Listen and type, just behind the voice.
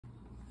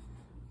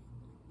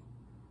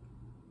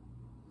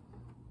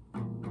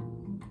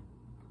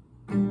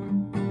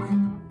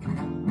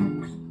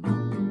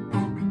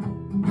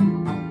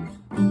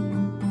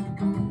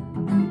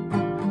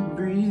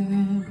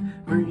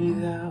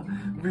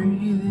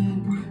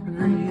in,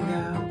 breathe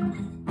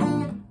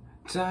out,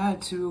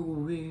 tied to a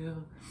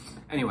wheel.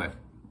 Anyway,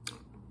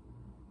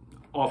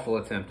 awful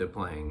attempt at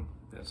playing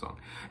that song.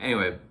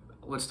 Anyway,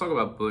 let's talk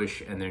about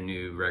Bush and their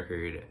new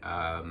record.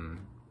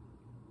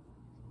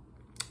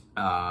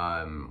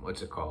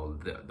 What's it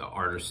called? The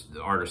Art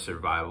of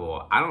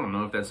Survival. I don't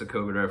know if that's a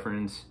COVID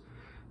reference.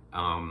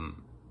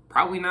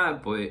 Probably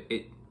not, but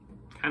it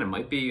kind of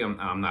might be.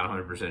 I'm not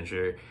 100%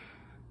 sure.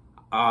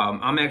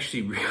 I'm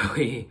actually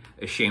really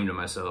ashamed of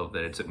myself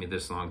that it took me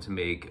this long to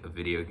make a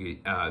video,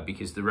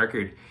 because the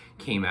record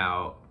came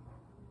out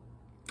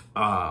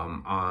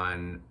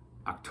on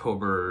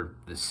October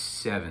the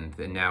 7th,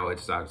 and now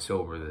it's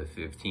October the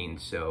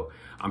 15th, so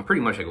I'm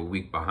pretty much like a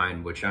week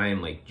behind, which I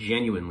am like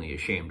genuinely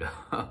ashamed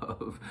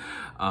of.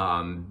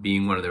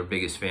 Being one of their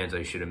biggest fans,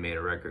 I should have made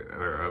a record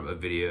or a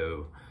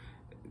video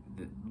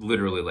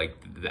literally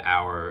like the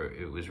hour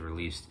it was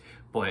released.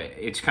 But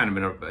it's kind of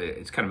been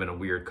a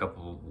weird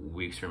couple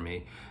weeks for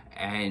me.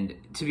 And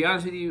to be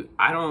honest with you,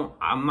 I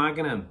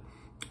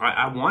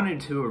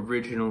wanted to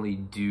originally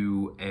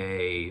do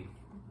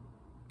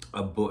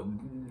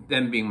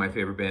them being my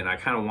favorite band, I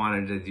kind of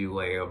wanted to do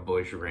like a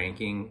Bush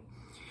ranking,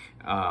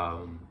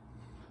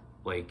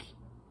 like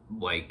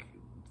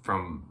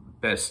from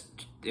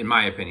best, in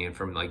my opinion,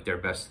 from like their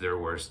best to their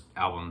worst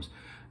albums.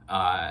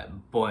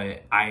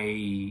 But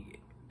I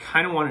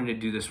kind of wanted to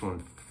do this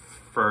one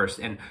first,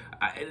 and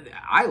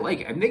I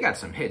like, I mean, they got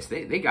some hits.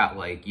 They got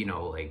like,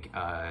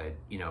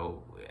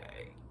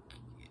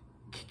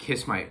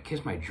 Kiss My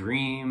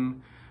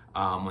Dream,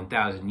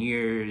 1,000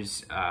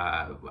 Years.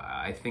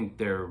 I think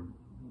they're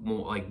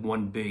like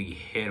one big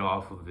hit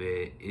off of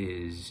it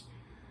is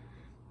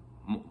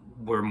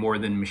We're More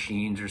Than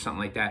Machines or something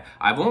like that.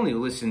 I've only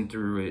listened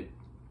through it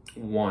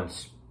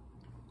once,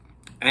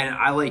 and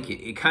I like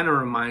it. It kind of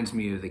reminds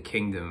me of The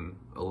Kingdom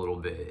a little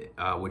bit,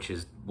 which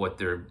is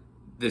what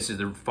this is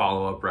their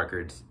follow-up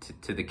record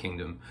to The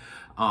Kingdom.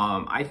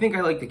 I think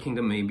I like The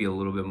Kingdom maybe a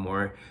little bit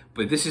more,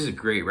 but this is a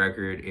great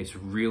record. It's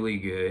really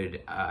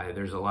good.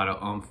 There's a lot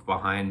of oomph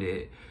behind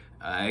it.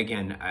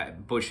 Again,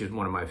 Bush is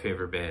one of my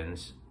favorite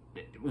bands.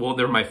 Well,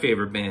 they're my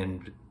favorite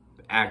band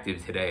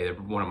active today. They're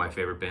one of my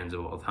favorite bands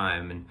of all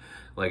time. And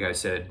like I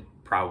said,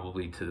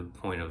 probably to the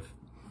point of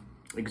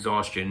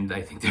exhaustion,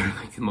 I think they're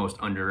like the most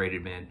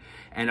underrated band.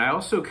 And I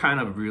also kind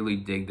of really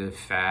dig the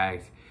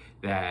fact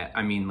that,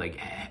 I mean, like,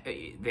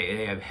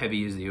 they have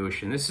Heavy as the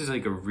Ocean. This is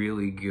like a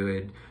really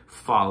good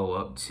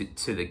follow-up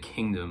to The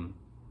Kingdom.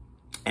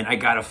 And I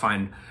gotta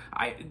find,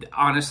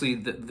 honestly,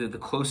 the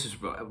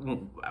closest,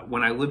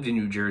 when I lived in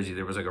New Jersey,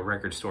 there was like a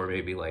record store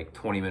maybe like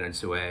 20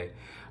 minutes away.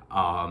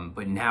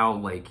 But now,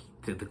 like,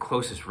 the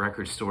closest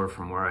record store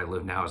from where I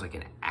live now is like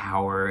an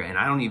hour, and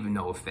I don't even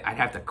know if I'd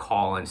have to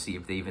call and see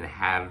if they even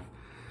have,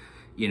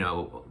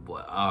 the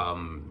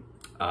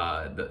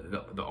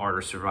Art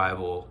of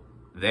Survival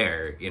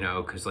there,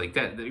 because like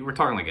that, we're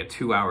talking like a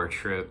 2-hour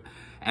trip,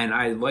 and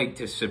I like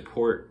to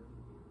support,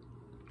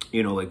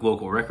 like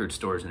local record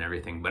stores and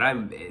everything,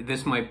 but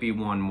this might be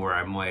one where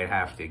I might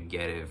have to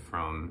get it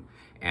from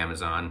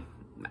Amazon.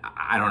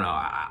 I don't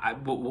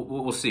know.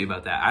 We'll see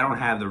about that. I don't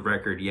have the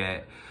record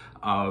yet,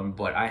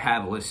 but I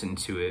have listened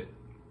to it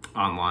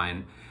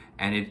online,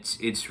 and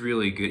it's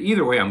really good.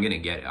 Either way, I'm gonna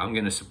get it. I'm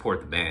gonna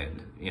support the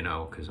band,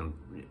 because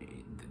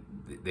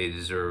they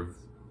deserve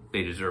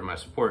my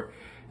support.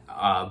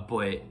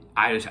 But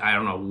I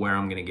don't know where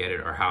I'm gonna get it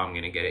or how I'm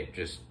gonna get it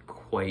just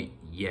quite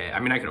yet. I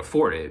mean, I can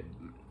afford it.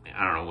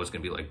 I don't know what's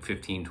gonna be like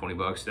 15, 20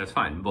 bucks. That's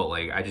fine. But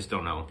like, I just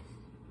don't know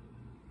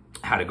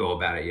how to go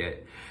about it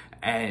yet.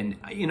 And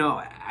I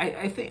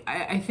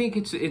think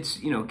it's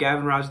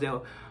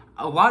Gavin-rosdale.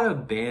 A lot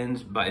of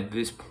bands by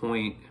this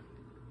point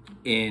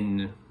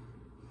in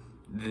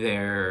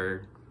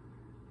their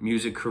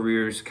music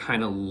careers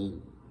kind of,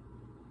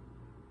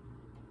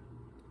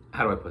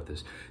 how do I put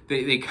this?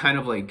 They kind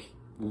of like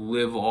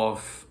live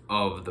off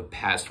of the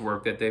past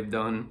work that they've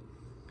done.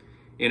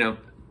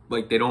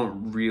 Like they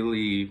don't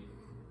really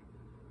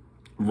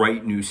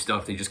write new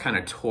stuff. They just kind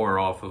of tore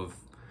off of,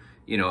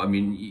 I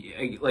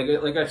mean,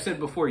 like I've said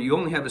before, you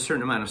only have a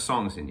certain amount of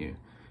songs in you,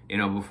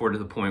 before to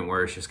the point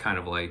where it's just kind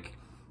of like,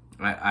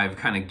 I've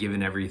kind of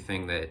given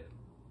everything that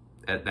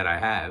I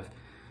have,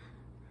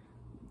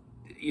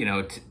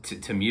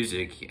 to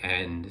music,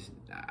 and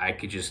I'm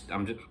just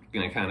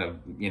gonna kind of,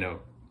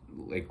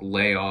 like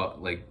lay off,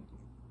 like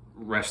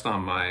rest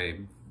on my,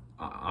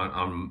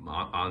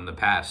 on the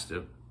past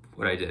of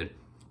what I did.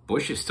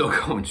 Bush is still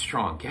going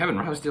strong.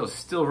 Gavin-rosdale is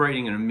still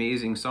writing an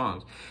amazing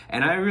songs,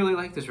 and I really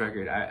like this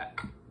record.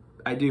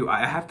 I do.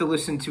 I have to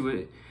listen to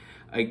it.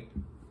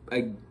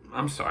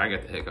 I'm sorry, I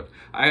got the hiccups.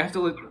 I have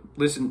to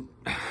listen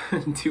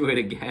to it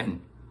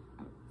again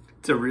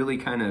to really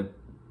kind of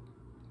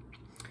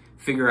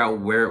figure out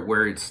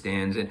where it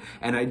stands,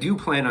 and I do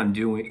plan on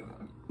doing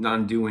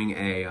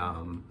a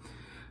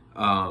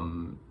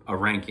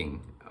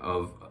ranking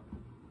of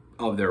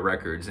their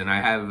records, and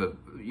I have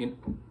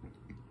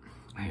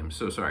I am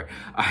so sorry.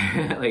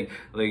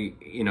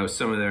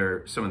 Some of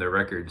their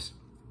records,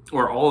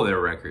 or all of their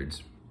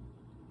records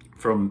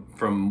and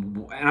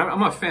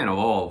I'm a fan of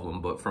all of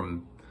them, but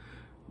from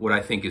what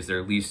I think is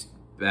their least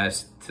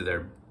best to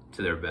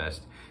their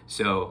best.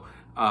 So,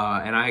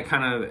 and I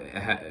kind of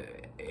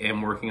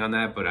am working on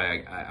that, but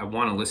I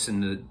want to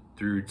listen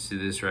through to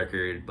this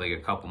record like a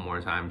couple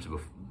more times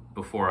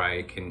before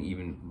I can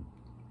even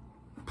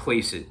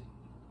place it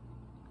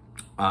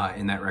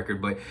in that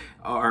record, but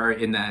or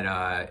in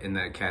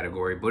that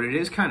category. But it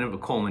is kind of a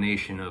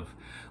culmination of,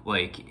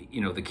 like,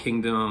 you know, the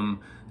Kingdom.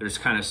 There's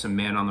kind of some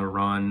Man on the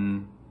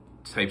Run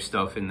type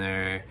stuff in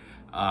there.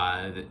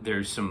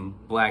 There's some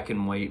black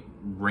and white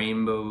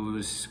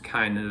rainbows,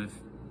 kind of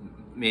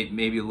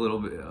maybe a little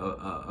bit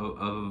of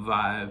a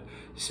vibe.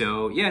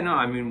 So yeah, no,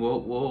 I mean,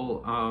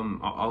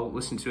 I'll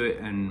listen to it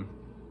and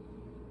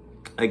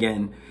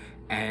again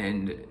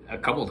and a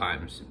couple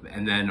times,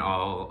 and then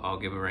I'll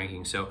give a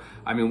ranking. So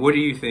I mean, what do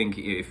you think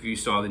if you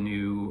saw the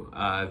new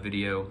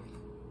video?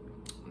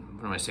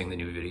 What am I saying? The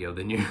new video,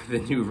 the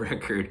new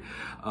record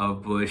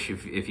of Bush.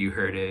 If you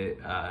heard it,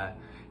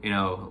 you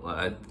know,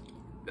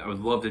 I would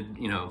love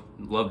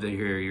to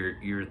hear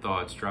your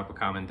thoughts. Drop a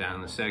comment down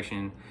in the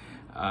section,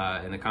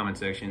 in the comment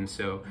section.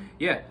 So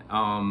yeah,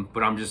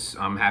 but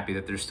I'm happy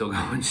that they're still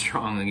going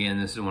strong again.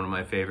 This is one of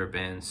my favorite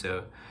bands.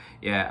 So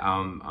yeah,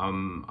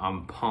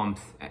 I'm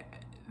pumped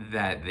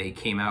that they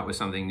came out with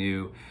something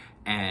new,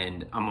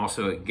 and I'm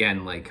also,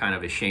 again, like, kind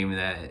of ashamed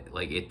that,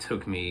 like, it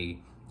took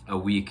me a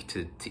week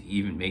to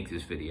even make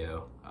this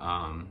video.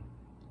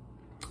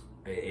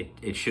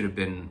 It should have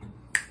been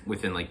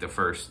within like the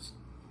first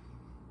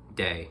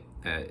day.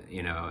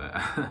 You know,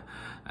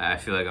 I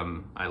feel like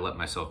I let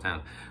myself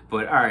down.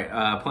 But all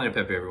right,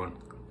 Planet-Pepe, everyone.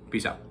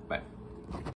 Peace out. Bye.